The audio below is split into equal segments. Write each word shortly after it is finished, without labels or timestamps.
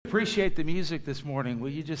Appreciate the music this morning. Will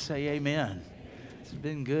you just say amen? It's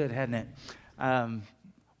been good, hasn't it?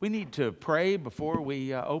 We need to pray before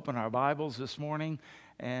we open our Bibles this morning.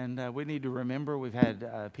 And we need to remember we've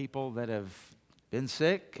had people that have been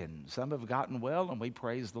sick and some have gotten well, and we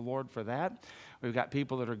praise the Lord for that. We've got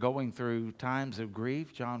people that are going through times of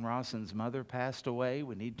grief. John Rawson's mother passed away.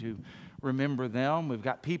 We need to remember them. We've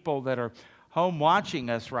got people that are home watching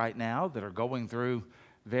us right now that are going through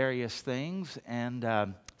various things, and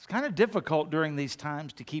it's kind of difficult during these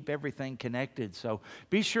times to keep everything connected. So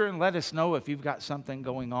be sure and let us know if you've got something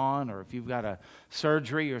going on or if you've got a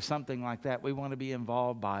surgery or something like that. We want to be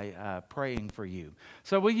involved by praying for you.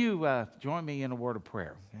 So will you join me in a word of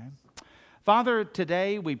prayer? Okay? Father,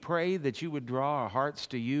 today we pray that you would draw our hearts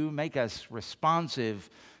to you, make us responsive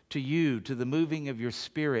to you, to the moving of your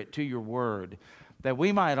Spirit, to your word, that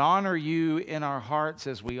we might honor you in our hearts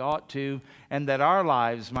as we ought to, and that our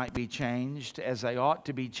lives might be changed as they ought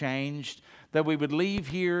to be changed, that we would leave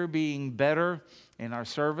here being better in our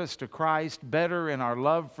service to Christ, better in our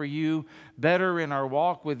love for you, better in our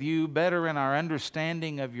walk with you, better in our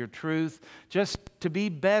understanding of your truth, just to be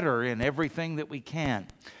better in everything that we can.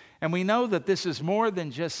 And we know that this is more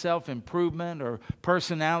than just self-improvement or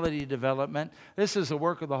personality development. This is the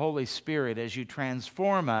work of the Holy Spirit as you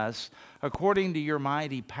transform us according to your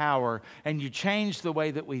mighty power, and you change the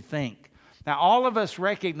way that we think. Now, all of us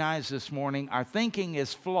recognize this morning our thinking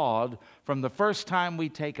is flawed from the first time we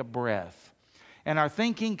take a breath. And our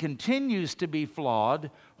thinking continues to be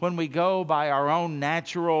flawed when we go by our own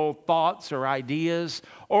natural thoughts or ideas,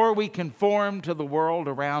 or we conform to the world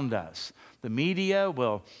around us. The media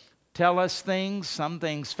will tell us things, some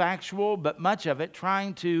things factual, but much of it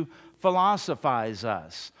trying to philosophize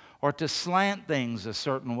us or to slant things a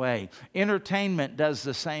certain way. Entertainment does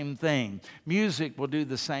the same thing. Music will do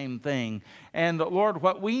the same thing. And Lord,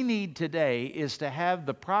 what we need today is to have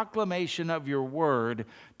the proclamation of your word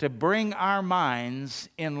to bring our minds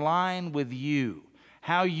in line with you.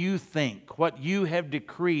 How you think, what you have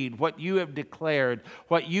decreed, what you have declared,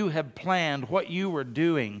 what you have planned, what you are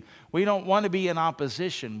doing. We don't want to be in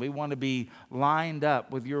opposition. We want to be lined up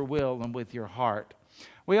with your will and with your heart.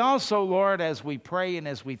 We also, Lord, as we pray and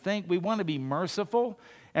as we think, we want to be merciful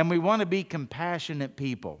and we want to be compassionate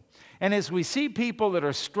people. And as we see people that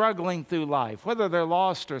are struggling through life, whether they're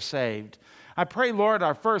lost or saved, I pray, Lord,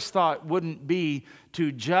 our first thought wouldn't be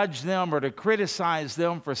to judge them or to criticize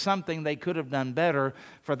them for something they could have done better,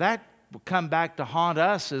 for that will come back to haunt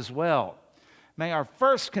us as well. May our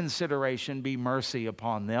first consideration be mercy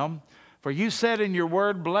upon them. For you said in your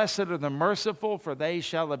word, blessed are the merciful, for they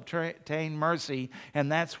shall obtain mercy,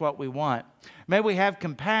 and that's what we want. May we have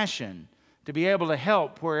compassion to be able to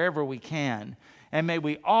help wherever we can, and may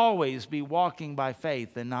we always be walking by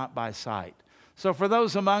faith and not by sight. So for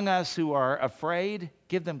those among us who are afraid,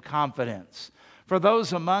 give them confidence. For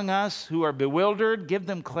those among us who are bewildered, give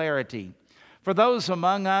them clarity. For those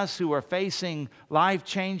among us who are facing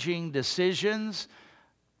life-changing decisions,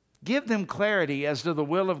 give them clarity as to the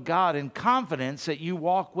will of God and confidence that you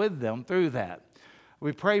walk with them through that.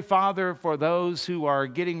 We pray, Father, for those who are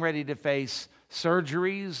getting ready to face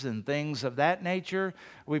surgeries and things of that nature.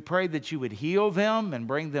 We pray that you would heal them and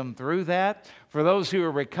bring them through that. For those who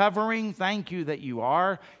are recovering, thank you that you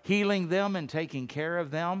are healing them and taking care of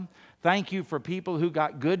them. Thank you for people who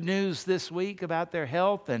got good news this week about their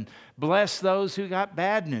health, and bless those who got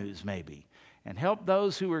bad news maybe. And help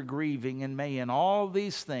those who are grieving, and may in all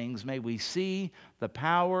these things, may we see the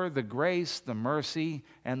power, the grace, the mercy,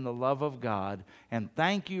 and the love of God. And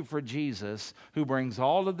thank you for Jesus, who brings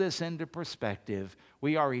all of this into perspective.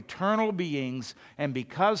 We are eternal beings, and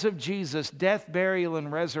because of Jesus' death, burial,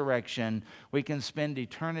 and resurrection, we can spend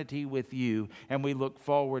eternity with you, and we look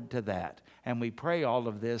forward to that. And we pray all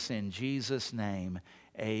of this in Jesus' name.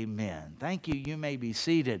 Amen. Thank you. You may be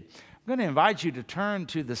seated. I'm going to invite you to turn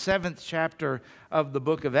to the 7th chapter of the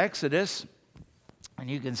book of Exodus. And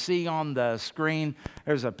you can see on the screen,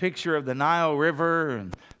 there's a picture of the Nile River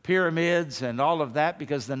and pyramids and all of that,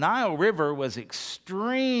 because the Nile River was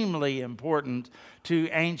extremely important to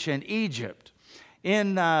ancient Egypt.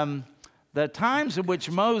 In the times in which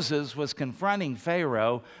Moses was confronting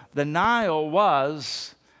Pharaoh, the Nile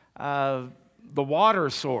was the water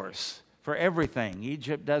source for everything.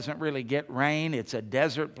 Egypt doesn't really get rain. It's a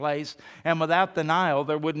desert place. And without the Nile,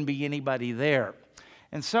 there wouldn't be anybody there.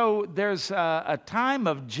 And so there's a time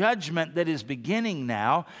of judgment that is beginning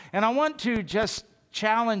now. And I want to just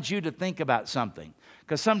challenge you to think about something.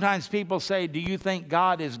 Because sometimes people say, do you think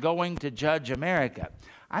God is going to judge America?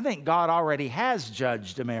 I think God already has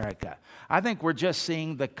judged America. I think we're just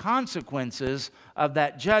seeing the consequences of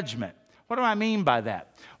that judgment. What do I mean by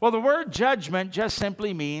that? Well, the word judgment just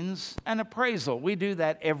simply means an appraisal. We do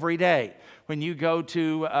that every day. When you go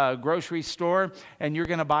to a grocery store and you're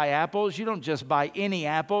going to buy apples, you don't just buy any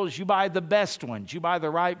apples, you buy the best ones. You buy the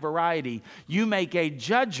right variety. You make a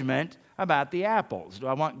judgment about the apples. Do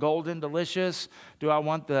I want Golden Delicious? Do I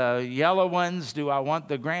want the yellow ones? Do I want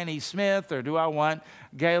the Granny Smith? Or do I want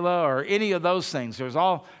Gala or any of those things? There's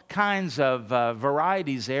all kinds of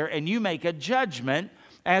varieties there, and you make a judgment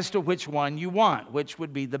as to which one you want, which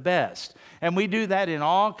would be the best. And we do that in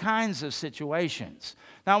all kinds of situations.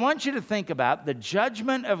 Now, I want you to think about the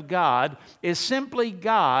judgment of God is simply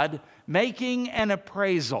God making an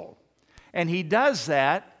appraisal. And He does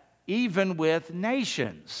that even with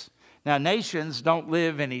nations. Now, nations don't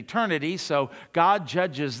live in eternity, so God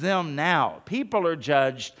judges them now. People are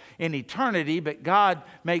judged in eternity, but God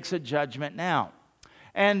makes a judgment now.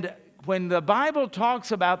 And when the Bible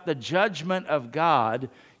talks about the judgment of God,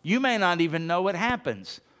 you may not even know what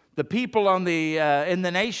happens. The people in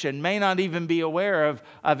the nation may not even be aware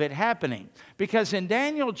of it happening. Because in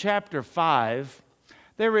Daniel chapter 5,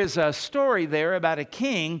 there is a story there about a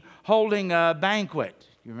king holding a banquet.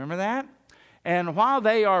 You remember that? And while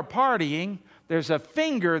they are partying, there's a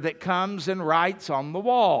finger that comes and writes on the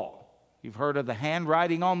wall. You've heard of the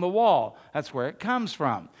handwriting on the wall. That's where it comes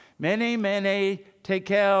from. Mene, mene,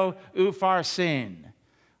 tekel, upharsin.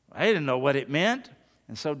 I didn't know what it meant,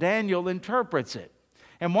 and so Daniel interprets it.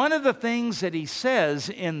 And one of the things that he says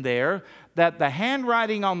in there, that the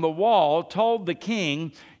handwriting on the wall told the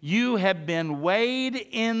king, you have been weighed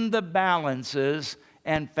in the balances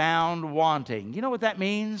and found wanting. You know what that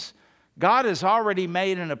means? God has already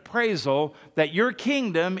made an appraisal that your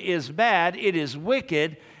kingdom is bad, it is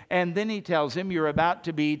wicked, and then he tells him you're about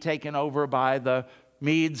to be taken over by the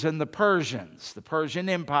Medes and the Persians. The Persian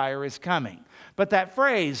Empire is coming. But that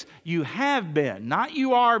phrase, you have been, not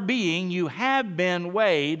you are being, you have been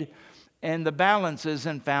weighed in the balances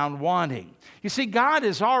and found wanting. You see, God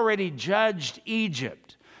has already judged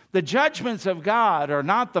Egypt. The judgments of God are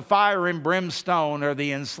not the fire and brimstone or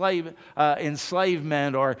the enslavement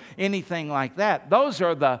or anything like that. Those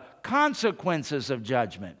are the consequences of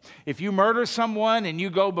judgment. If you murder someone and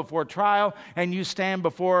you go before trial and you stand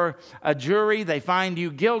before a jury, they find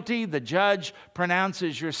you guilty, the judge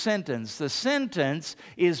pronounces your sentence. The sentence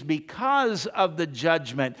is because of the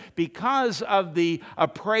judgment, because of the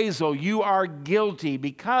appraisal. You are guilty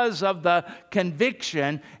because of the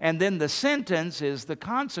conviction, and then the sentence is the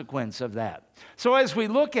consequence of that. So as we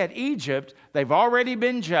look at Egypt, they've already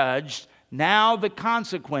been judged. Now the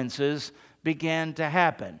consequences began to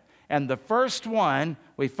happen. And the first one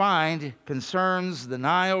we find concerns the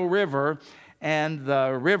Nile River and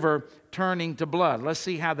the river turning to blood. Let's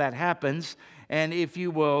see how that happens. And if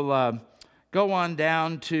you will go on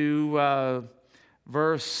down to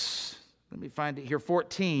verse, let me find it here,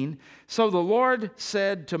 14. So the Lord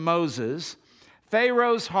said to Moses,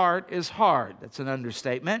 Pharaoh's heart is hard. That's an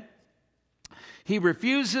understatement. He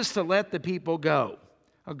refuses to let the people go.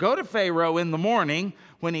 I'll go to Pharaoh in the morning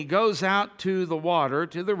when he goes out to the water,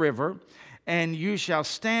 to the river, and you shall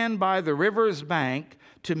stand by the river's bank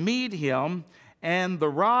to meet him, and the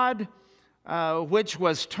rod which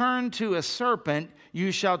was turned to a serpent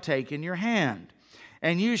you shall take in your hand.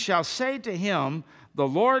 And you shall say to him, the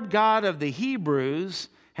Lord God of the Hebrews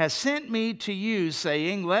has sent me to you,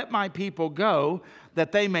 saying, let my people go,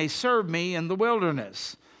 that they may serve me in the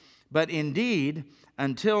wilderness. But indeed,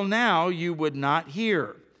 until now you would not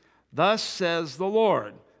hear. Thus says the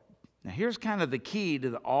Lord. Now here's kind of the key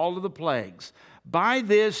to all of the plagues. By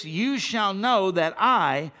this you shall know that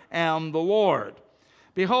I am the Lord.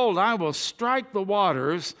 Behold, I will strike the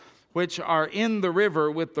waters which are in the river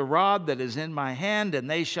with the rod that is in my hand, and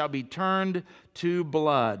they shall be turned to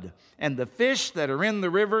blood. And the fish that are in the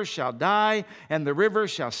river shall die, and the river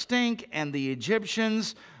shall stink, and the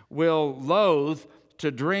Egyptians will loathe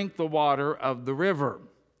to drink the water of the river.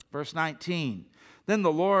 Verse 19, then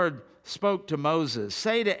the Lord spoke to Moses,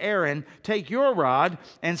 say to Aaron, take your rod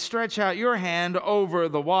and stretch out your hand over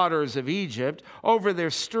the waters of Egypt, over their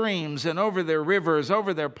streams and over their rivers,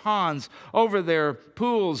 over their ponds, over their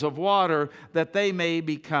pools of water, that they may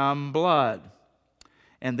become blood.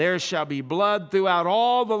 And there shall be blood throughout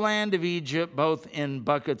all the land of Egypt, both in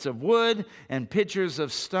buckets of wood and pitchers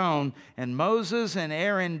of stone. And Moses and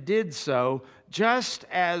Aaron did so, just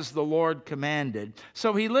as the Lord commanded.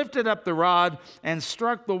 So he lifted up the rod and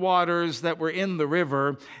struck the waters that were in the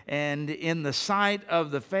river, and in the sight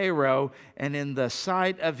of the Pharaoh and in the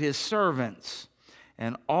sight of his servants.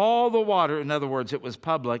 And all the water, in other words, it was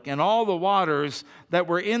public, and all the waters that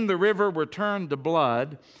were in the river were turned to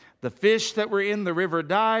blood. The fish that were in the river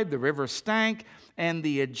died, the river stank, and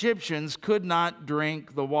the Egyptians could not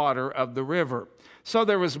drink the water of the river. So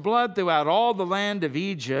there was blood throughout all the land of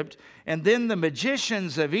Egypt, and then the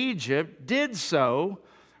magicians of Egypt did so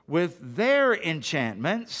with their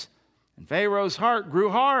enchantments, and Pharaoh's heart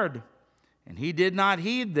grew hard, and he did not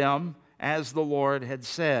heed them as the Lord had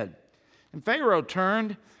said. And Pharaoh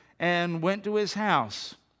turned and went to his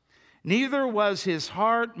house. Neither was his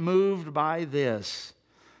heart moved by this.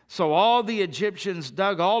 So all the Egyptians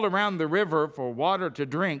dug all around the river for water to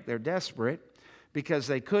drink. They're desperate because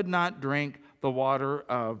they could not drink the water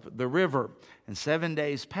of the river. And 7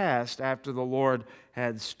 days passed after the Lord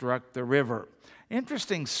had struck the river.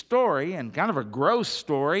 Interesting story, and kind of a gross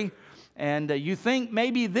story. And you think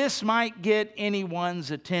maybe this might get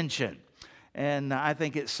anyone's attention. And I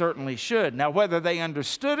think it certainly should. Now, whether they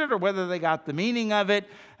understood it or whether they got the meaning of it,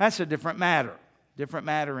 that's a different matter. Different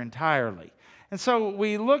matter entirely. And so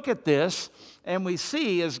we look at this and we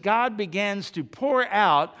see as God begins to pour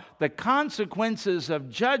out the consequences of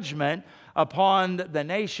judgment upon the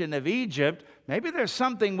nation of Egypt, maybe there's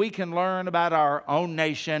something we can learn about our own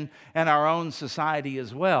nation and our own society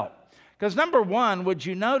as well. Because number one, would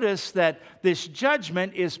you notice that this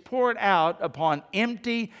judgment is poured out upon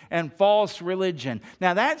empty and false religion?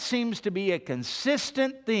 Now that seems to be a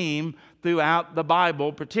consistent theme throughout the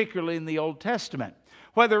Bible, particularly in the Old Testament.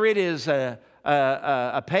 Whether it is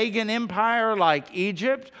a pagan empire like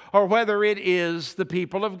Egypt, or whether it is the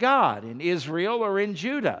people of God in Israel or in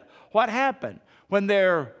Judah. What happened? When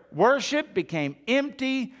their worship became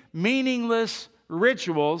empty, meaningless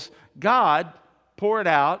rituals, God poured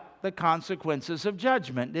out the consequences of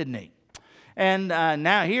judgment, didn't he? And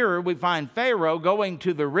now here we find Pharaoh going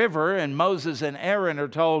to the river, and Moses and Aaron are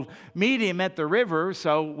told, meet him at the river.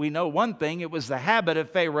 So we know one thing, it was the habit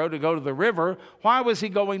of Pharaoh to go to the river. Why was he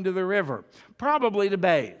going to the river? Probably to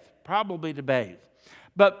bathe.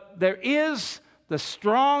 But there is the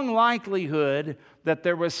strong likelihood that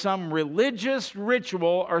there was some religious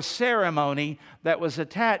ritual or ceremony that was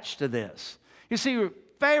attached to this. You see,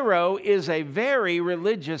 Pharaoh is a very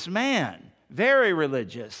religious man. Very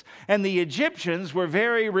religious. And the Egyptians were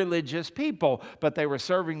very religious people, but they were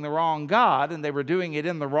serving the wrong God and they were doing it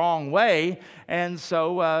in the wrong way. And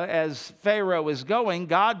so as Pharaoh is going,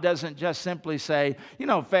 God doesn't just simply say, you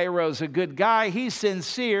know, Pharaoh's a good guy. He's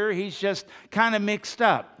sincere. He's just kind of mixed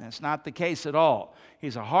up. That's not the case at all.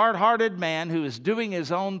 He's a hard-hearted man who is doing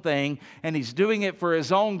his own thing, and he's doing it for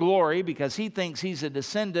his own glory because he thinks he's a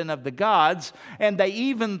descendant of the gods. And they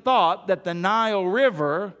even thought that the Nile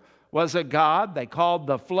River was a god. They called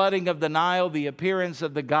the flooding of the Nile the appearance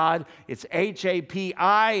of the god. It's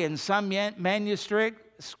H-A-P-I in some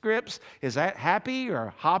manuscripts. Is that happy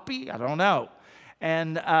or hoppy? I don't know.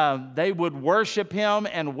 And they would worship him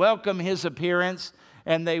and welcome his appearance,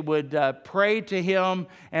 and they would pray to him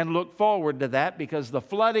and look forward to that because the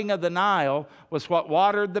flooding of the Nile was what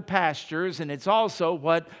watered the pastures, and it's also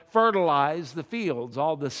what fertilized the fields,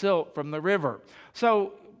 all the silt from the river.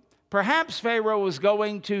 So perhaps Pharaoh was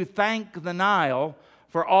going to thank the Nile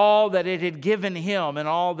for all that it had given him and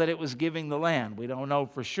all that it was giving the land. We don't know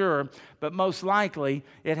for sure, but most likely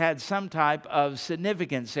it had some type of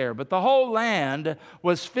significance there. But the whole land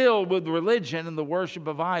was filled with religion and the worship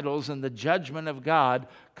of idols, and the judgment of God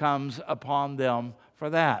comes upon them for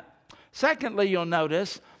that. Secondly, you'll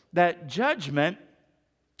notice that judgment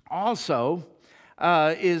also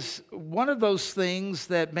is one of those things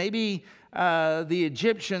that maybe the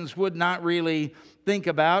Egyptians would not really think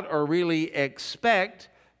about or really expect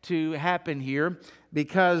to happen here,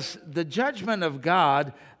 because the judgment of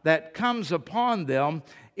God that comes upon them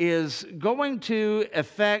is going to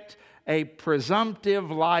affect a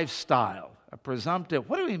presumptive lifestyle.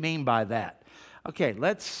 What do we mean by that? Okay,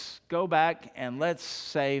 let's go back and let's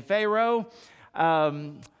say, Pharaoh,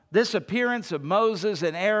 this appearance of Moses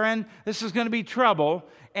and Aaron, this is going to be trouble,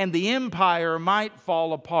 and the empire might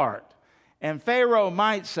fall apart. And Pharaoh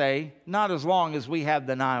might say, not as long as we have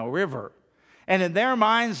the Nile River. And in their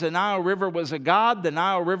minds, the Nile River was a god. The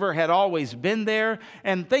Nile River had always been there.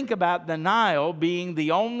 And think about the Nile being the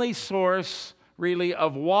only source, really,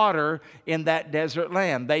 of water in that desert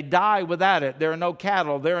land. They die without it. There are no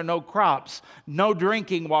cattle. There are no crops. No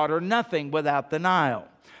drinking water. Nothing without the Nile.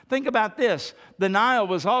 Think about this. The Nile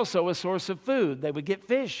was also a source of food. They would get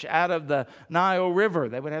fish out of the Nile River.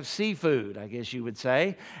 They would have seafood, I guess you would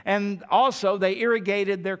say. And also, they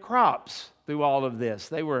irrigated their crops through all of this.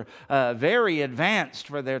 They were very advanced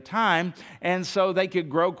for their time, and so they could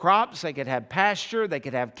grow crops, they could have pasture, they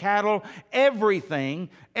could have cattle. Everything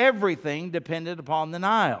depended upon the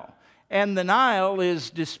Nile. And the Nile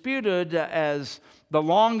is disputed as the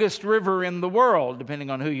longest river in the world,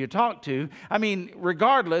 depending on who you talk to. I mean,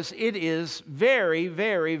 regardless, it is very,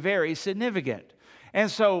 very, very significant.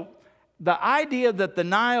 And so the idea that the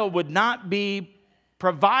Nile would not be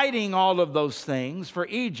providing all of those things for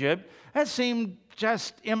Egypt, that seemed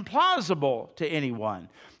just implausible to anyone.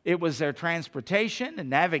 It was their transportation and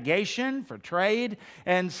navigation for trade.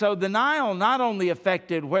 And so the Nile not only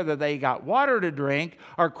affected whether they got water to drink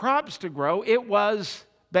or crops to grow, it was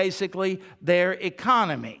basically their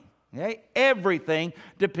economy. Okay? Everything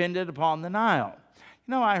depended upon the Nile.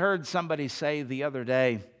 You know, I heard somebody say the other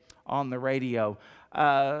day on the radio,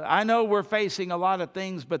 I know we're facing a lot of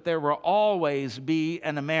things, but there will always be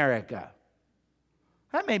an America.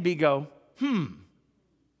 That made me go,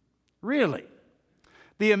 really?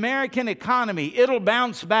 The American economy, it'll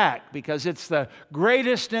bounce back because it's the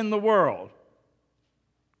greatest in the world.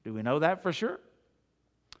 Do we know that for sure?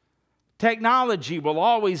 Technology will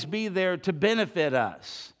always be there to benefit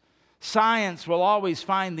us. Science will always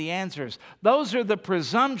find the answers. Those are the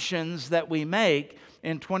presumptions that we make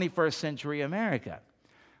in 21st century America.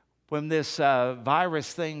 When this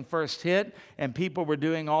virus thing first hit and people were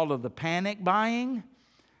doing all of the panic buying,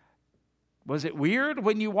 was it weird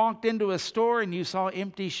when you walked into a store and you saw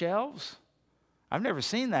empty shelves? I've never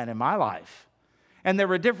seen that in my life. And there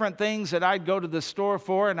were different things that I'd go to the store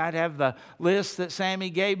for, and I'd have the list that Sammy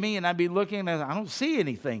gave me, and I'd be looking, and I don't see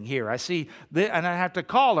anything here. I see this, and I'd have to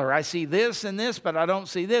call her. I see this and this, but I don't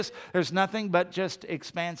see this. There's nothing but just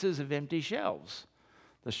expanses of empty shelves.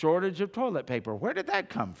 The shortage of toilet paper, where did that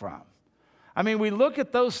come from? I mean, we look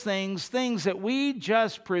at those things that we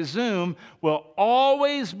just presume will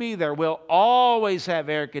always be there. We'll always have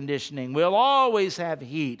air conditioning. We'll always have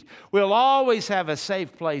heat. We'll always have a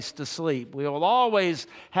safe place to sleep. We will always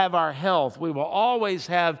have our health. We will always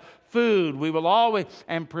have food. We will always,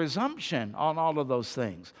 and presumption on all of those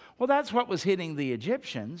things. Well, that's what was hitting the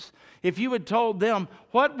Egyptians. If you had told them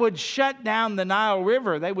what would shut down the Nile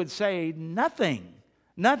River, they would say nothing.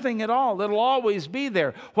 Nothing at all. It'll always be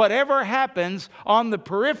there. Whatever happens on the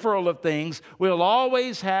peripheral of things, we'll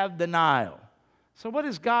always have the Nile. So what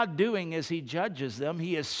is God doing as He judges them?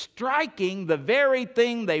 He is striking the very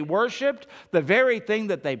thing they worshiped, the very thing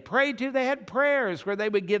that they prayed to. They had prayers where they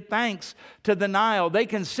would give thanks to the Nile. They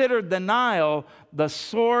considered the Nile the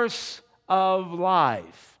source of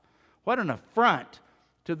life. What an affront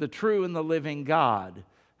to the true and the living God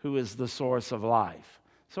who is the source of life.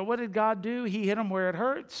 So what did God do? He hit them where it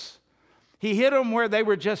hurts. He hit them where they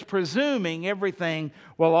were just presuming everything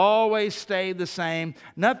will always stay the same.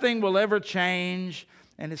 Nothing will ever change.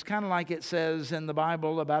 And it's kind of like it says in the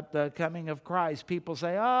Bible about the coming of Christ. People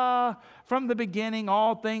say, from the beginning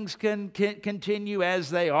all things can continue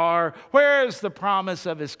as they are. Where is the promise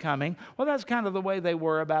of His coming? Well, that's kind of the way they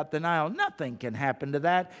were about the Nile. Nothing can happen to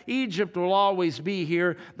that. Egypt will always be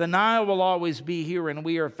here. The Nile will always be here, and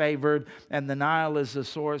we are favored. And the Nile is the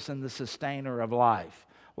source and the sustainer of life.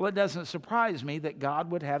 Well, it doesn't surprise me that God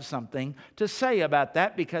would have something to say about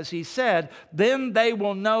that, because He said, then they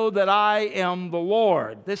will know that I am the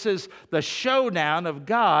Lord. This is the showdown of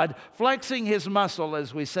God flexing His muscle,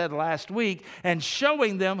 as we said last week, and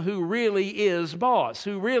showing them who really is boss,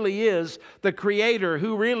 who really is the creator,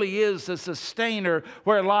 who really is the sustainer,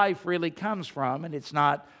 where life really comes from, and it's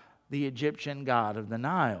not the Egyptian god of the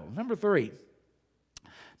Nile. Number 3,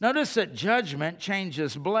 notice that judgment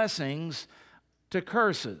changes blessings to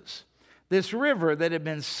curses. This river that had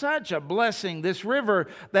been such a blessing, this river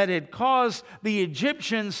that had caused the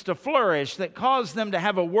Egyptians to flourish, that caused them to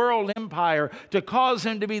have a world empire, to cause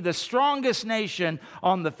them to be the strongest nation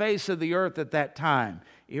on the face of the earth at that time.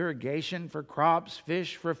 Irrigation for crops,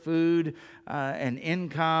 fish for food, and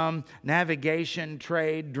income, navigation,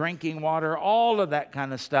 trade, drinking water, all of that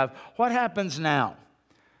kind of stuff. What happens now?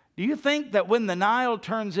 Do you think that when the Nile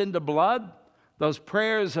turns into blood, those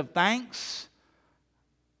prayers of thanks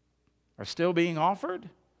are still being offered?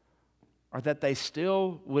 Or that they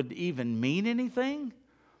still would even mean anything?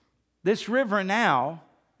 This river now,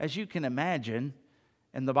 as you can imagine,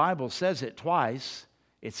 and the Bible says it twice,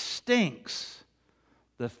 it stinks.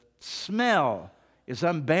 The smell is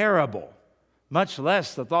unbearable, much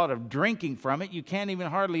less the thought of drinking from it. You can't even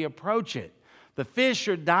hardly approach it. The fish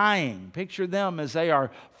are dying. Picture them as they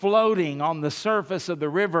are floating on the surface of the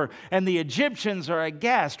river, and the Egyptians are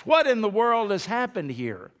aghast. What in the world has happened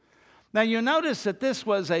here? Now, you notice that this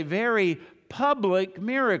was a very public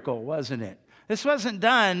miracle, wasn't it? This wasn't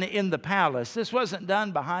done in the palace. This wasn't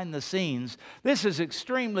done behind the scenes. This is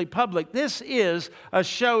extremely public. This is a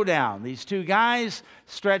showdown. These two guys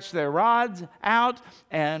stretch their rods out,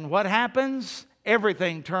 and what happens?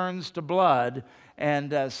 everything turns to blood.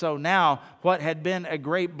 And so now what had been a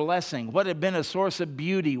great blessing, what had been a source of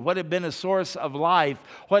beauty, what had been a source of life,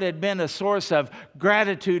 what had been a source of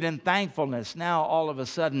gratitude and thankfulness, now all of a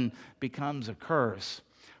sudden becomes a curse.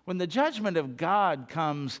 When the judgment of God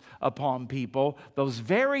comes upon people, those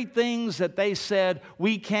very things that they said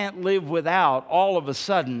we can't live without, all of a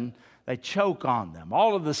sudden they choke on them.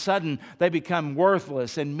 All of a sudden they become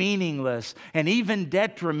worthless and meaningless and even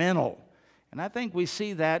detrimental. And I think we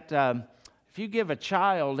see that if you give a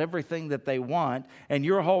child everything that they want and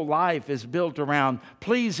your whole life is built around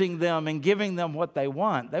pleasing them and giving them what they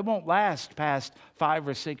want, they won't last past 5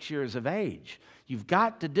 or 6 years of age. You've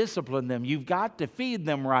got to discipline them. You've got to feed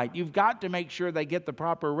them right. You've got to make sure they get the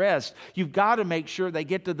proper rest. You've got to make sure they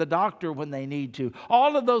get to the doctor when they need to.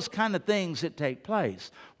 All of those kind of things that take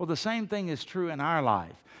place. Well, the same thing is true in our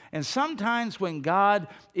life. And sometimes when God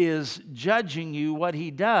is judging you, what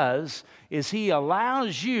He does is He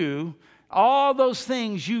allows you all those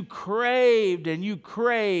things you craved,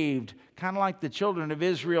 kind of like the children of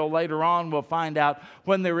Israel later on will find out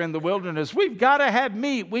when they're in the wilderness. We've got to have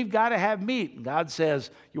meat. We've got to have meat. And God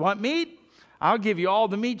says, you want meat? I'll give you all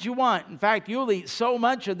the meat you want. In fact, you'll eat so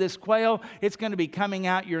much of this quail, it's going to be coming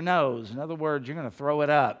out your nose. In other words, you're going to throw it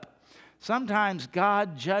up. Sometimes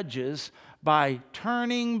God judges by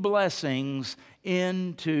turning blessings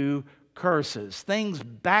into curses. Things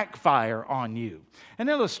backfire on you. An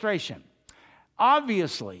illustration.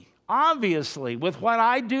 Obviously, with what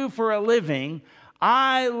I do for a living,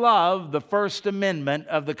 I love the First Amendment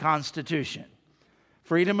of the Constitution.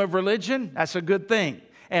 Freedom of religion, that's a good thing.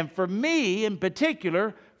 And for me in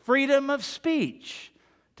particular, freedom of speech.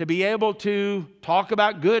 To be able to talk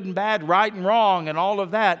about good and bad, right and wrong, and all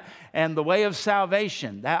of that, and the way of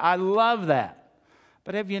salvation. I love that.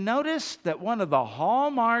 But have you noticed that one of the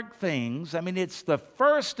hallmark things, it's the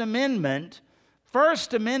First Amendment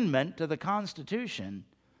to the Constitution,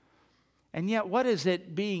 and yet what is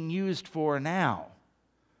it being used for now?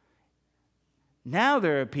 Now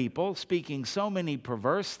there are people speaking so many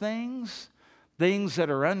perverse things, things that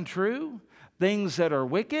are untrue, things that are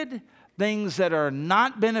wicked, things that are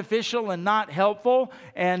not beneficial and not helpful,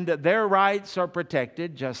 and their rights are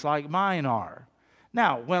protected just like mine are.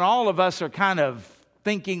 Now, when all of us are kind of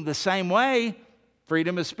thinking the same way,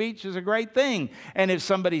 freedom of speech is a great thing. And if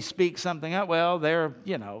somebody speaks something up, well, there are,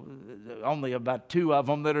 only about 2 of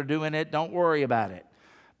them that are doing it. Don't worry about it.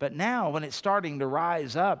 But now when it's starting to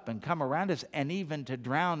rise up and come around us and even to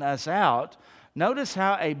drown us out, notice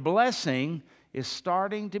how a blessing is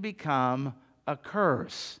starting to become a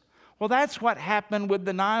curse. Well, that's what happened with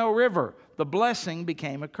the Nile River. The blessing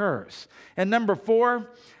became a curse. And number 4,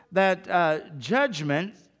 that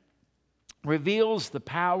judgment reveals the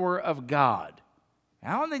power of God.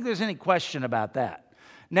 I don't think there's any question about that.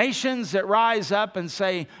 Nations that rise up and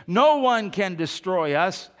say, no one can destroy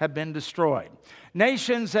us, have been destroyed.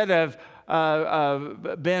 Nations that have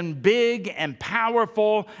been big and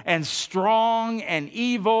powerful and strong and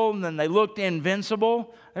evil, and then they looked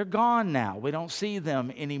invincible, they're gone now. We don't see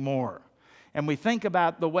them anymore. And we think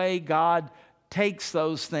about the way God takes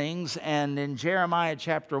those things, and in Jeremiah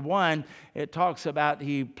chapter 1, it talks about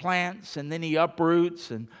He plants and then He uproots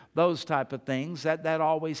and those type of things. That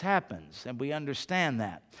always happens, and we understand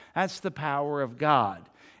that. That's the power of God.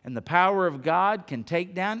 And the power of God can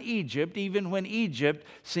take down Egypt even when Egypt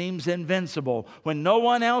seems invincible. When no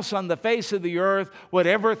one else on the face of the earth would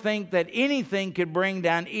ever think that anything could bring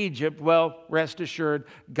down Egypt, well, rest assured,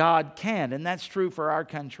 God can. And that's true for our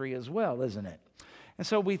country as well, isn't it? And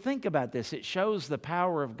so we think about this. It shows the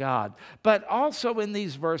power of God. But also in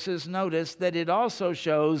these verses, notice that it also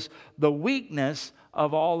shows the weakness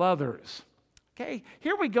of all others. Okay,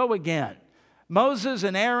 here we go again. Moses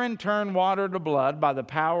and Aaron turn water to blood by the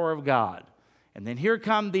power of God. And then here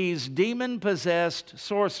come these demon-possessed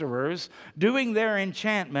sorcerers doing their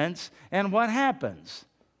enchantments. And what happens?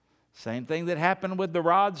 Same thing that happened with the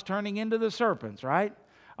rods turning into the serpents, right?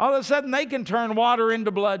 All of a sudden, they can turn water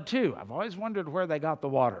into blood too. I've always wondered where they got the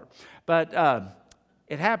water. But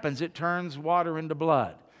it happens. It turns water into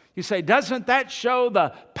blood. You say, doesn't that show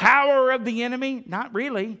the power of the enemy? Not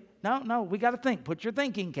really. No, we got to think. Put your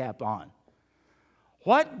thinking cap on.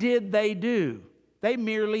 What did they do? They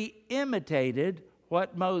merely imitated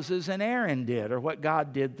what Moses and Aaron did, or what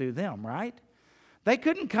God did through them, right? They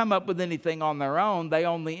couldn't come up with anything on their own. They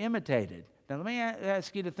only imitated. Now, let me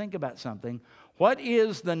ask you to think about something. What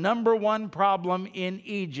is the number one problem in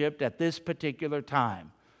Egypt at this particular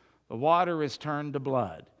time? The water is turned to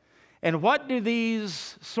blood. And what do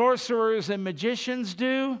these sorcerers and magicians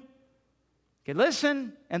do? Okay,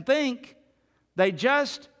 listen and think. They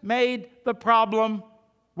just made the problem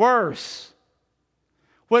worse.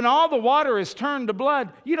 When all the water is turned to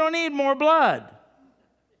blood, you don't need more blood.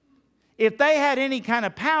 If they had any kind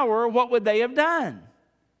of power, what would they have done?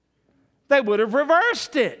 They would have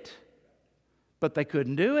reversed it. But they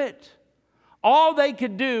couldn't do it. All they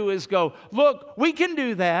could do is go, look, we can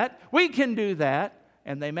do that, we can do that.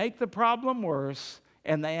 And they make the problem worse,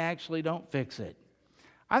 and they actually don't fix it.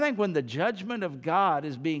 I think when the judgment of God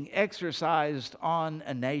is being exercised on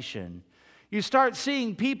a nation, you start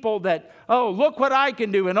seeing people that, oh, look what I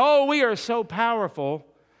can do, and oh, we are so powerful.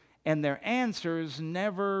 And their answers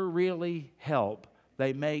never really help.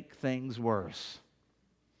 They make things worse.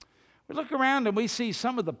 We look around and we see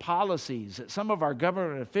some of the policies that some of our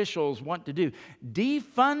government officials want to do.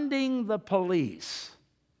 Defunding the police.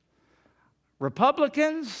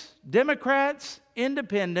 Republicans, Democrats,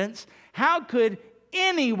 Independents, how could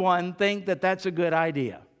anyone think that that's a good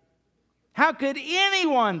idea? How could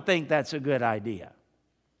anyone think that's a good idea?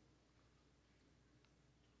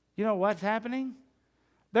 You know what's happening?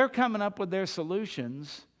 They're coming up with their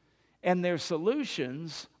solutions, and their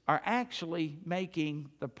solutions are actually making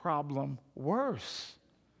the problem worse.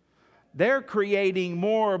 They're creating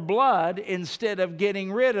more blood instead of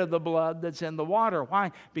getting rid of the blood that's in the water.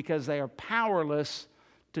 Why? Because they are powerless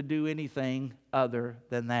to do anything other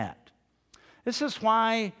than that. This is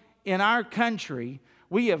why in our country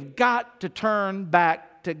we have got to turn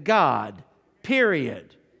back to God,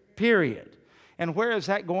 period. And where is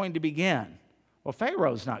that going to begin? Well,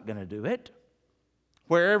 Pharaoh's not going to do it.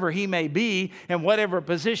 Wherever he may be and whatever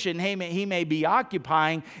position he may be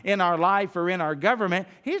occupying in our life or in our government,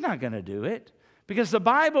 he's not going to do it. Because the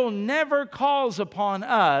Bible never calls upon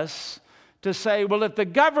us to say, well, if the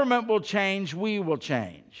government will change, we will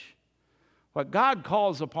change. What God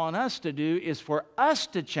calls upon us to do is for us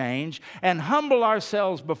to change and humble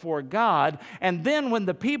ourselves before God. And then when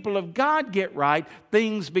the people of God get right,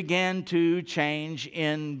 things begin to change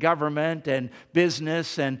in government and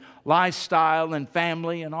business and lifestyle and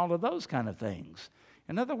family and all of those kind of things.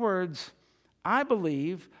 In other words, I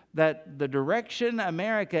believe that the direction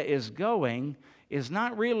America is going is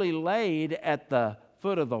not really laid at the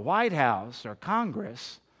foot of the White House or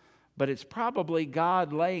Congress, but it's probably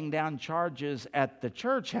God laying down charges at the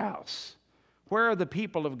church house. Where are the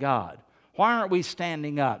people of God? Why aren't we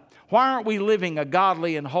standing up? Why aren't we living a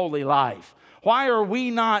godly and holy life? Why are we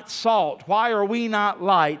not salt? Why are we not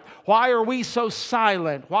light? Why are we so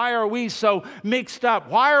silent? Why are we so mixed up?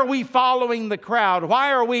 Why are we following the crowd?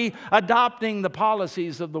 Why are we adopting the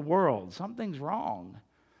policies of the world? Something's wrong.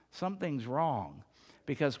 Something's wrong.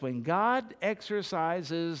 Because when God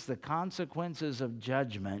exercises the consequences of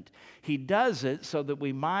judgment, He does it so that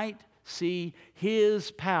we might see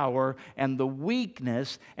His power and the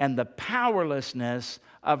weakness and the powerlessness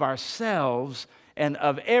of ourselves and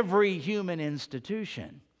of every human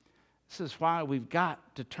institution. This is why we've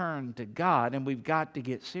got to turn to God and we've got to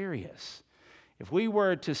get serious. If we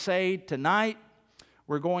were to say tonight,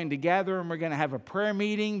 we're going to gather and we're going to have a prayer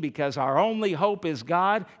meeting because our only hope is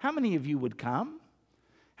God, how many of you would come?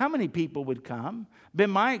 How many people would come? Been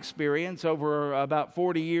my experience over about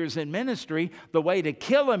 40 years in ministry, the way to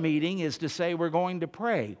kill a meeting is to say we're going to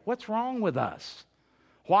pray. What's wrong with us?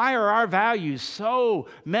 Why are our values so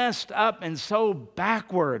messed up and so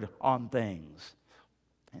backward on things?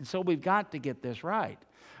 And so we've got to get this right.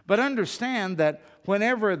 But understand that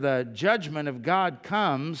whenever the judgment of God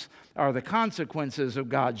comes, or the consequences of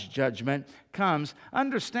God's judgment comes,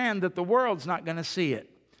 understand that the world's not going to see it.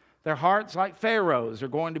 Their hearts, like Pharaoh's, are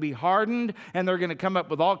going to be hardened, and they're going to come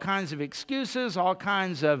up with all kinds of excuses, all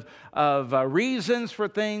kinds of reasons for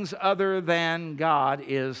things other than God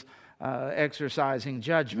is exercising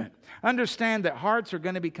judgment. Understand that hearts are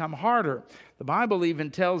going to become harder. The Bible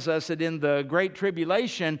even tells us that in the Great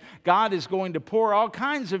Tribulation, God is going to pour all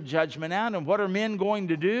kinds of judgment out. And what are men going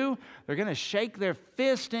to do? They're going to shake their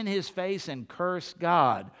fist in His face and curse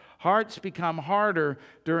God. Hearts become harder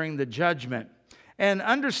during the judgment. And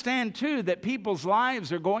understand, too, that people's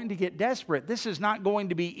lives are going to get desperate. This is not going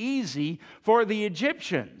to be easy for the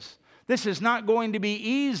Egyptians. This is not going to be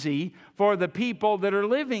easy for the people that are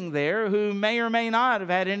living there who may or may not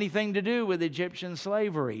have had anything to do with Egyptian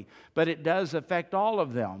slavery. But it does affect all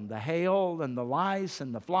of them. The hail and the lice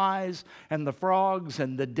and the flies and the frogs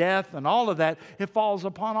and the death and all of that, it falls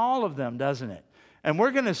upon all of them, doesn't it? And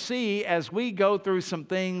we're going to see as we go through some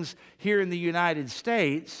things here in the United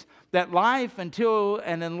States that life until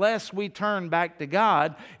and unless we turn back to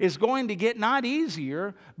God is going to get not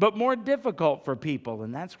easier, but more difficult for people.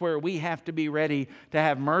 And that's where we have to be ready to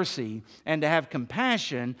have mercy and to have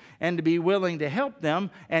compassion and to be willing to help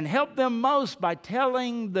them, and help them most by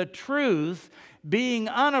telling the truth, being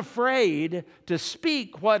unafraid to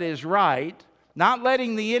speak what is right, Not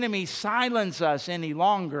letting the enemy silence us any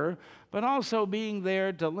longer, but also being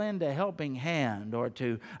there to lend a helping hand or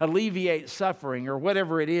to alleviate suffering or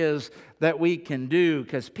whatever it is that we can do,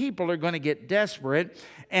 because people are going to get desperate,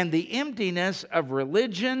 and the emptiness of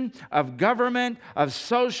religion, of government, of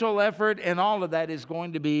social effort, and all of that is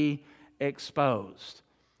going to be exposed.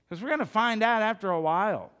 Because we're going to find out after a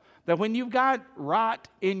while that when you've got rot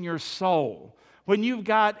in your soul, when you've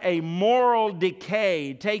got a moral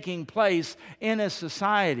decay taking place in a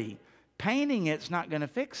society, painting it's not going to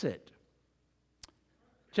fix it.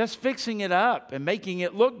 Just fixing it up and making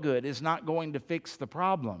it look good is not going to fix the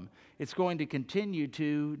problem. It's going to continue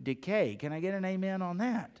to decay. Can I get an amen on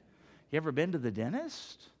that? You ever been to the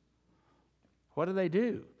dentist? What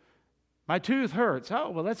do? My tooth hurts. Oh,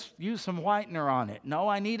 well, let's use some whitener on it. No,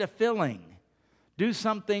 I need a filling. Do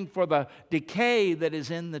something for the decay that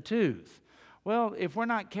is in the tooth. Well, if we're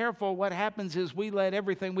not careful, what happens is we let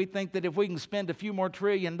everything, we think that if we can spend a few more $1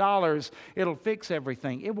 trillion, it'll fix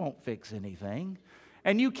everything. It won't fix anything.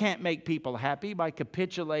 And you can't make people happy by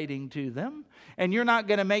capitulating to them. And you're not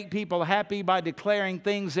going to make people happy by declaring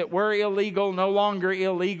things that were illegal no longer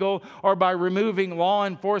illegal, or by removing law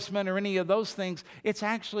enforcement or any of those things. It's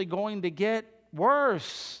actually going to get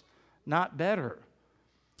worse, not better.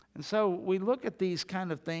 And so we look at these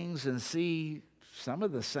kind of things and see some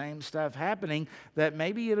of the same stuff happening, that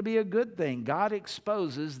maybe it'll be a good thing. God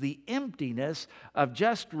exposes the emptiness of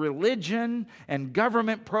just religion and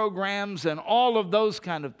government programs and all of those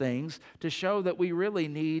kind of things to show that we really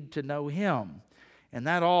need to know Him. And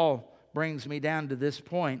that all brings me down to this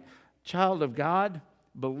point. Child of God,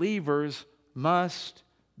 believers must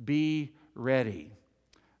be ready.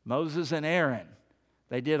 Moses and Aaron,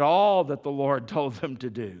 they did all that the Lord told them to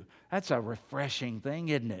do. That's a refreshing thing,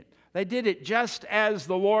 isn't it? They did it just as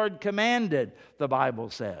the Lord commanded, the Bible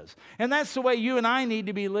says. And that's the way you and I need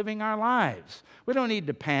to be living our lives. We don't need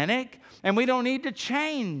to panic, and we don't need to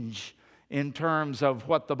change in terms of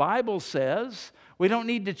what the Bible says. We don't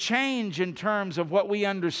need to change in terms of what we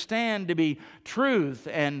understand to be truth.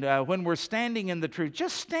 And when we're standing in the truth,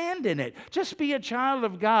 just stand in it. Just be a child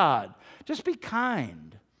of God. Just be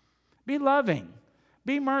kind. Be loving.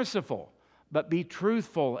 Be merciful. But be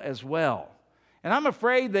truthful as well. And I'm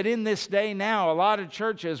afraid that in this day now, a lot of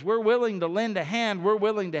churches, we're willing to lend a hand, we're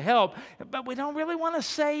willing to help, but we don't really want to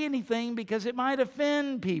say anything because it might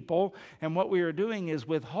offend people. And what we are doing is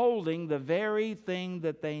withholding the very thing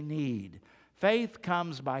that they need. Faith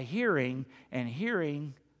comes by hearing, and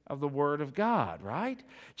hearing of the Word of God, right?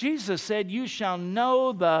 Jesus said, "You shall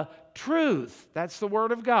know the truth." That's the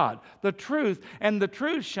Word of God. The truth, and the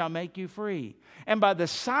truth shall make you free. And by the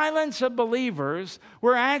silence of believers,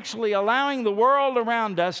 we're actually allowing the world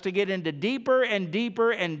around us to get into deeper and deeper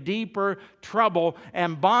and deeper trouble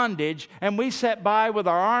and bondage. And we sit by with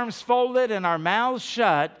our arms folded and our mouths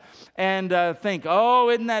shut and think, oh,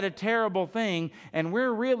 isn't that a terrible thing? And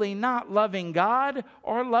we're really not loving God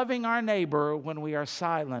or loving our neighbor when we are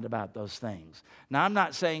silent about those things. Now, I'm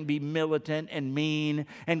not saying be militant and mean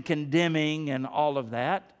and condemning and all of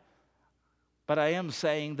that. But I am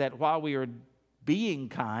saying that while we are being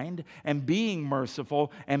kind and being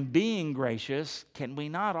merciful and being gracious, can we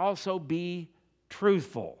not also be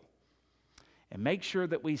truthful and make sure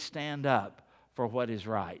that we stand up for what is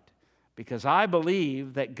right? Because I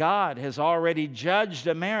believe that God has already judged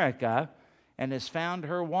America and has found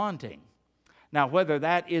her wanting. Now, whether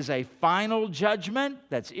that is a final judgment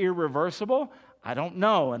that's irreversible, I don't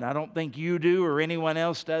know, and I don't think you do or anyone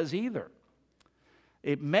else does either.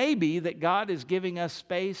 It may be that God is giving us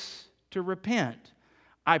space to repent.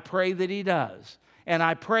 I pray that He does. And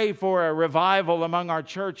I pray for a revival among our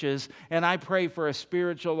churches, and I pray for a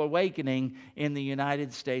spiritual awakening in the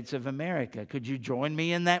United States of America. Could you join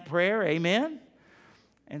me in that prayer? Amen?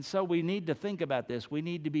 And so we need to think about this. We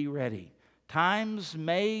need to be ready. Times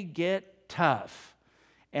may get tough,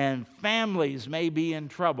 and families may be in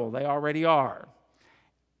trouble. They already are.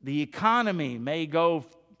 The economy may go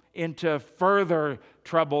into further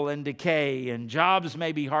trouble and decay, and jobs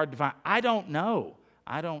may be hard to find. I don't know.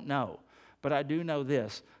 But I do know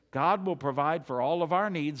this. God will provide for all of our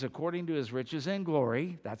needs according to His riches and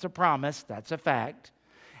glory. That's a promise. That's a fact.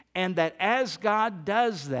 And that as God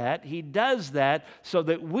does that, He does that so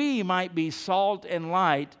that we might be salt and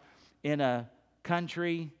light in a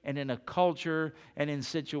country and in a culture and in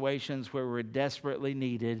situations where we're desperately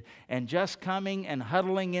needed. And just coming and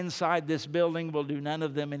huddling inside this building will do none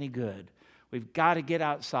of them any good. We've got to get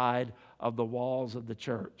outside of the walls of the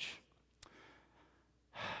church.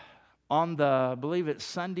 On I believe it's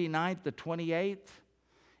Sunday night, the 28th,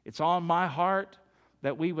 it's on my heart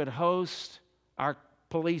that we would host our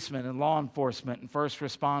policemen and law enforcement and first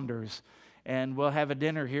responders and we'll have a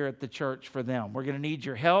dinner here at the church for them. We're going to need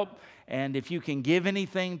your help, and if you can give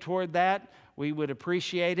anything toward that, we would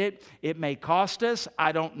appreciate it. It may cost us.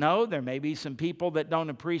 I don't know. There may be some people that don't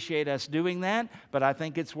appreciate us doing that, but I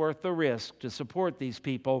think it's worth the risk to support these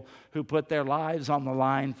people who put their lives on the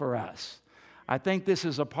line for us. I think this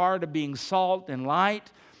is a part of being salt and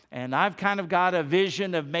light. And I've kind of got a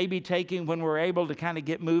vision of maybe taking, when we're able to kind of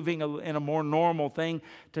get moving in a more normal thing,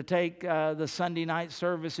 to take the Sunday night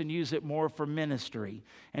service and use it more for ministry,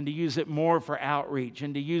 and to use it more for outreach,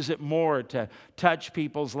 and to use it more to touch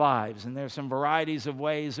people's lives. And there's some varieties of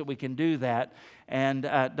ways that we can do that. And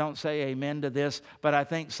don't say amen to this, but I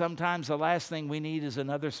think sometimes the last thing we need is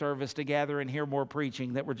another service to gather and hear more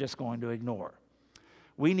preaching that we're just going to ignore.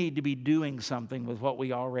 We need to be doing something with what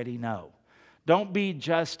we already know. Don't be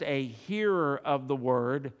just a hearer of the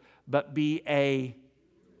word, but be a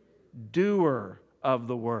doer of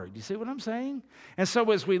the word. You see what I'm saying? And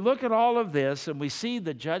so as we look at all of this and we see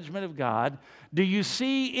the judgment of God, do you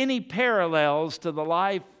see any parallels to the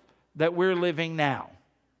life that we're living now?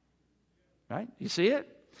 Right? You see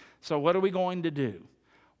it? So what are we going to do?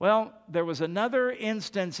 Well, there was another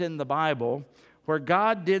instance in the Bible where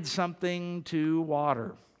God did something to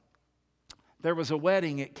water. There was a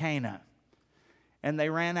wedding at Cana, and they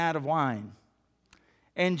ran out of wine.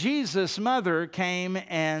 And Jesus' mother came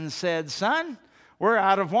and said, "Son, we're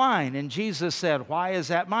out of wine." And Jesus said, "Why is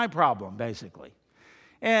that my problem?" basically.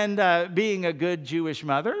 And being a good Jewish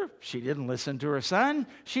mother, she didn't listen to her son.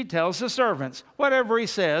 She tells the servants, whatever he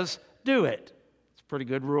says, do it. It's a pretty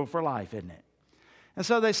good rule for life, isn't it? And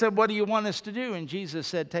so they said, "What do you want us to do?" And Jesus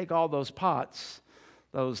said, "Take all those pots,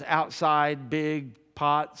 those outside big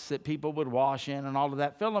pots that people would wash in and all of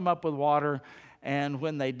that, fill them up with water." And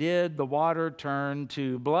when they did, the water turned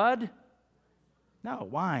to blood? No,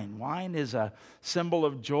 wine. Wine is a symbol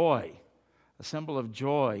of joy, a symbol of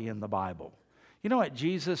joy in the Bible. You know what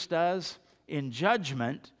Jesus does? In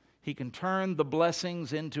judgment, he can turn the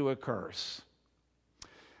blessings into a curse.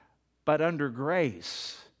 But under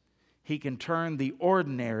grace, he can turn the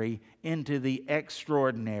ordinary into the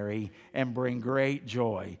extraordinary and bring great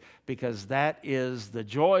joy, because that is the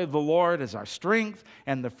joy of the Lord is our strength,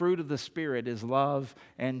 and the fruit of the Spirit is love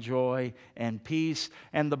and joy and peace.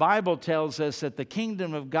 And the Bible tells us that the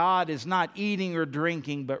kingdom of God is not eating or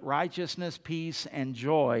drinking, but righteousness, peace, and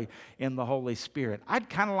joy in the Holy Spirit. I'd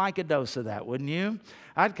kind of like a dose of that, wouldn't you?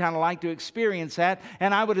 I'd kind of like to experience that,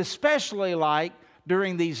 and I would especially like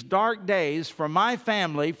during these dark days for my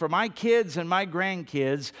family, for my kids and my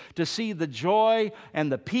grandkids, to see the joy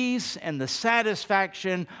and the peace and the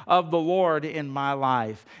satisfaction of the Lord in my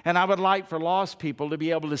life. And I would like for lost people to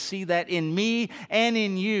be able to see that in me and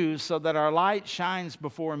in you, so that our light shines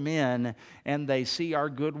before men and they see our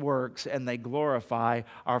good works and they glorify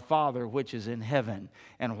our Father which is in heaven.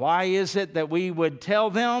 And why is it that we would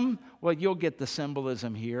tell them? Well, you'll get the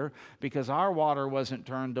symbolism here, because our water wasn't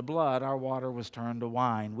turned to blood, our water was turned to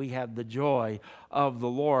wine. We have the joy of the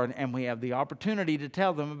Lord, and we have the opportunity to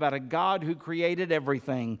tell them about a God who created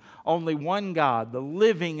everything, only one God, the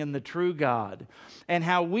living and the true God, and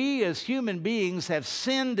how we as human beings have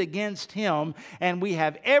sinned against Him, and we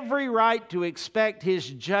have every right to expect His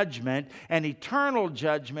judgment, and eternal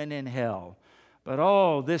judgment in hell. But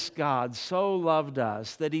oh, this God so loved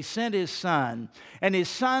us that He sent His Son, and His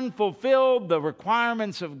Son fulfilled the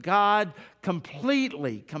requirements of God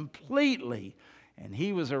completely. And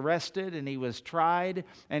He was arrested, and He was tried,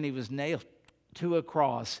 and He was nailed to a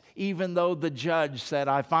cross. Even though the judge said,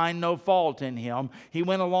 "I find no fault in Him," He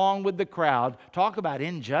went along with the crowd. Talk about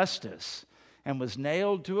injustice. And was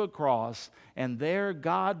nailed to a cross, and there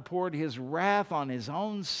God poured His wrath on His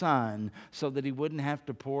own Son so that He wouldn't have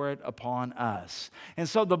to pour it upon us. And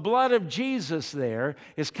so the blood of Jesus there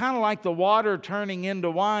is kind of like the water turning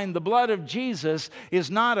into wine. The blood of Jesus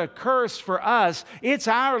is not a curse for us. It's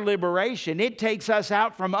our liberation. It takes us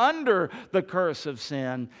out from under the curse of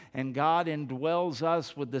sin, and God indwells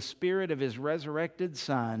us with the Spirit of His resurrected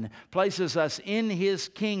Son, places us in His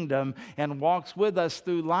kingdom, and walks with us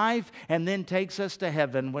through life, and then takes us to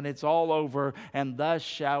heaven when it's all over, and thus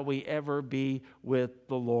shall we ever be with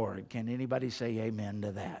the Lord. Can anybody say amen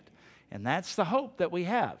to that? And that's the hope that we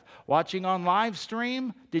have. Watching on live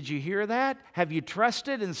stream, did you hear that? Have you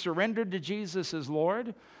trusted and surrendered to Jesus as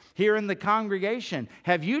Lord? Here in the congregation,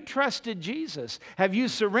 have you trusted Jesus? Have you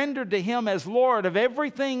surrendered to Him as Lord of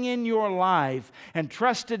everything in your life and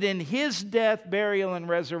trusted in His death, burial, and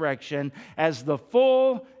resurrection as the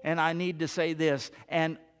full, and I need to say this,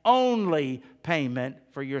 and only payment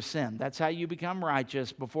for your sin. That's how you become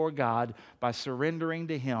righteous before God, by surrendering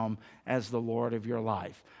to Him as the Lord of your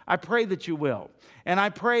life. I pray that you will. And I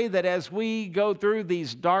pray that as we go through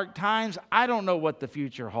these dark times, I don't know what the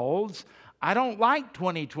future holds. I don't like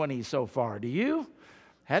 2020 so far. Do you?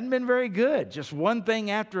 Hadn't been very good. Just one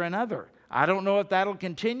thing after another. I don't know if that'll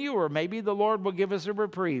continue, or maybe the Lord will give us a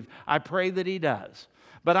reprieve. I pray that He does.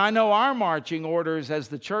 But I know our marching orders as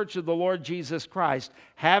the Church of the Lord Jesus Christ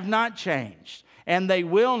have not changed, and they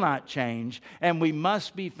will not change, and we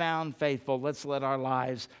must be found faithful. Let's let our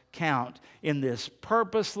lives count in this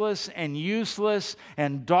purposeless and useless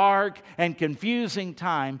and dark and confusing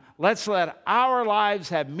time. Let's let our lives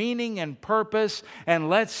have meaning and purpose, and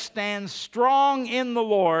let's stand strong in the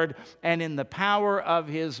Lord and in the power of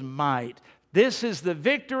His might. This is the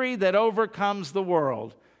victory that overcomes the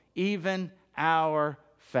world, even our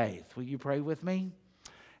faith. Will you pray with me?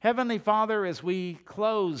 Heavenly Father, as we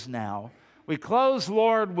close now, we close,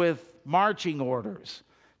 Lord, with marching orders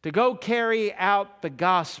to go carry out the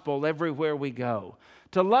gospel everywhere we go,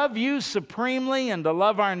 to love You supremely and to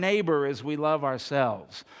love our neighbor as we love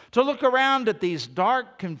ourselves, to look around at these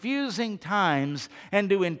dark, confusing times and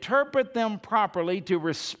to interpret them properly, to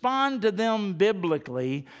respond to them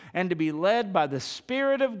biblically, and to be led by the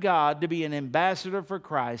Spirit of God to be an ambassador for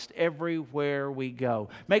Christ everywhere we go.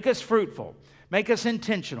 Make us fruitful. Make us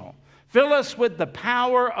intentional. Fill us with the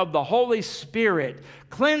power of the Holy Spirit.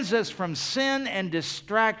 Cleanse us from sin and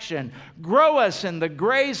distraction. Grow us in the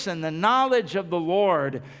grace and the knowledge of the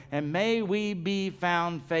Lord. And may we be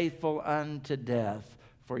found faithful unto death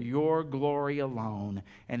for Your glory alone.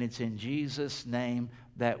 And it's in Jesus' name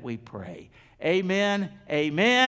that we pray. Amen. Amen.